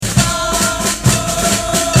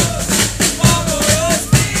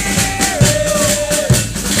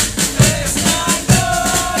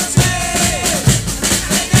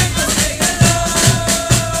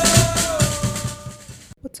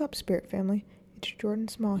Spirit family. It's Jordan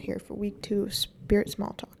Small here for week 2 of Spirit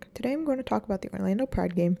Small Talk. Today I'm going to talk about the Orlando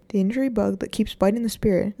Pride game, the injury bug that keeps biting the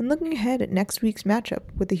Spirit, and looking ahead at next week's matchup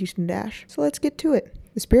with the Houston Dash. So let's get to it.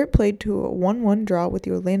 The Spirit played to a 1-1 draw with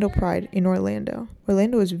the Orlando Pride in Orlando.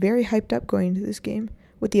 Orlando is very hyped up going into this game,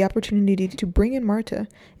 with the opportunity to bring in Marta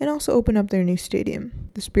and also open up their new stadium.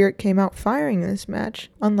 The Spirit came out firing in this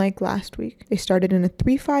match, unlike last week. They started in a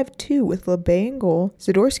 3-5-2 with LeBay in goal,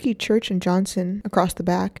 Zadorsky, Church, and Johnson across the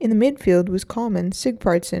back. In the midfield was Coleman,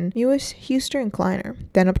 Sigvardsson, Mewis, Huster, and Kleiner.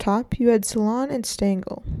 Then up top, you had Salon and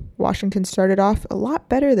Stengel. Washington started off a lot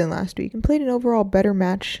better than last week and played an overall better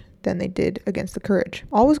match than they did against the Courage.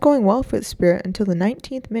 All was going well for the Spirit until the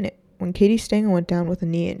 19th minute, when Katie Stengel went down with a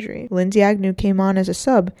knee injury. Lindsay Agnew came on as a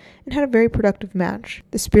sub and had a very productive match.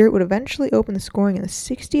 The Spirit would eventually open the scoring in the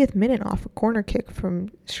 60th minute off a corner kick from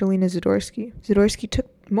Shalina Zadorsky. Zadorsky took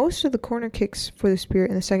most of the corner kicks for the Spirit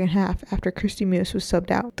in the second half after Christy Mewis was subbed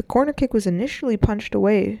out. The corner kick was initially punched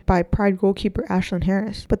away by Pride goalkeeper Ashlyn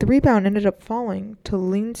Harris, but the rebound ended up falling to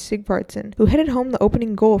Lene Sigvardsson, who headed home the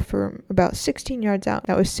opening goal from about 16 yards out.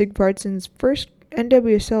 That was Sigvardsson's first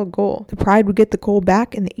NWSL goal. The Pride would get the goal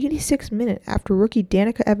back in the 86th minute after rookie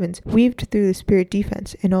Danica Evans weaved through the Spirit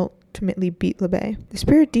defense and ultimately beat LeBay. The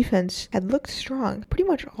Spirit defense had looked strong pretty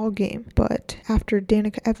much all game, but after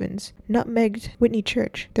Danica Evans nutmegged Whitney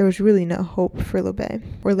Church, there was really no hope for LeBay.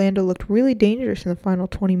 Orlando looked really dangerous in the final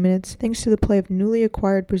 20 minutes thanks to the play of newly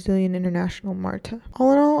acquired Brazilian international Marta.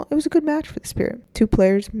 All in all, it was a good match for the Spirit. 2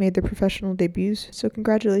 players made their professional debuts, so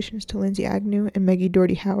congratulations to Lindsay Agnew and Maggie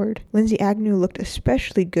Doherty Howard. Lindsay Agnew looked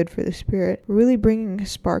especially good for the Spirit, really bringing a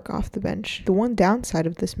spark off the bench. The one downside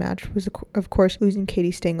of this match was, of course, losing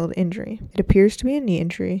Katie Stengel to injury. It appears to be a knee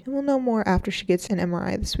injury, and we'll know more after she gets an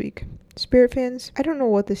MRI this week. Spirit fans, I don't know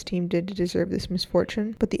what this team did to deserve this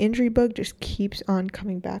misfortune, but the injury bug just keeps on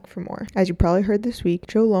coming back for more. As you probably heard this week,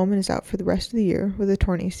 Joe Lohman is out for the rest of the year with a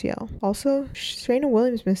torn ACL. Also, Serena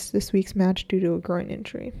Williams missed this week's match due to a groin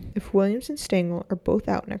injury. If Williams and Stengel are both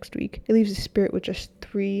out next week, it leaves the Spirit with just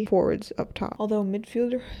 3 forwards up top. Although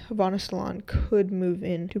midfielder Havana Salon could move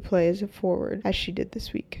in to play as a forward, as she did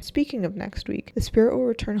this week. Speaking of next week, the Spirit will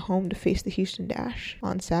return home to face the Houston Dash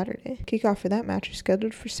on Saturday. Kickoff for that match is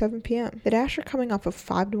scheduled for 7 p.m. The Dash are coming off a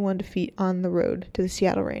 5-1 defeat on the road to the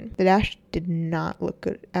Seattle Reign. The Dash did not look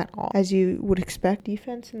good at all. As you would expect,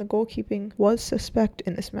 defense and the goalkeeping was suspect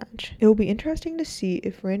in this match. It will be interesting to see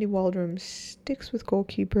if Randy Waldrum sticks with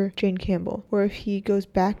goalkeeper Jane Campbell, or if he goes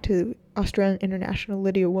back to Australian international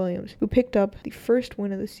Lydia Williams, who picked up the first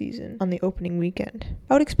win of the season on the opening weekend.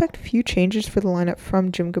 I would expect a few changes for the lineup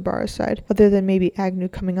from Jim Gabarra's side, other than maybe Agnew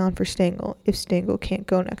coming on for Stengel if Stengel can't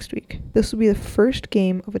go next week. This will be the first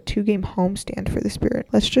game of a 2-game homestand for the Spirit.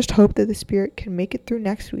 Let's just hope that the Spirit can make it through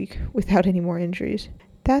next week without any more injuries.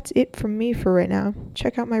 That's it from me for right now.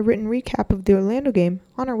 Check out my written recap of the Orlando game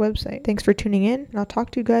on our website. Thanks for tuning in, and I'll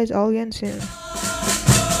talk to you guys all again soon.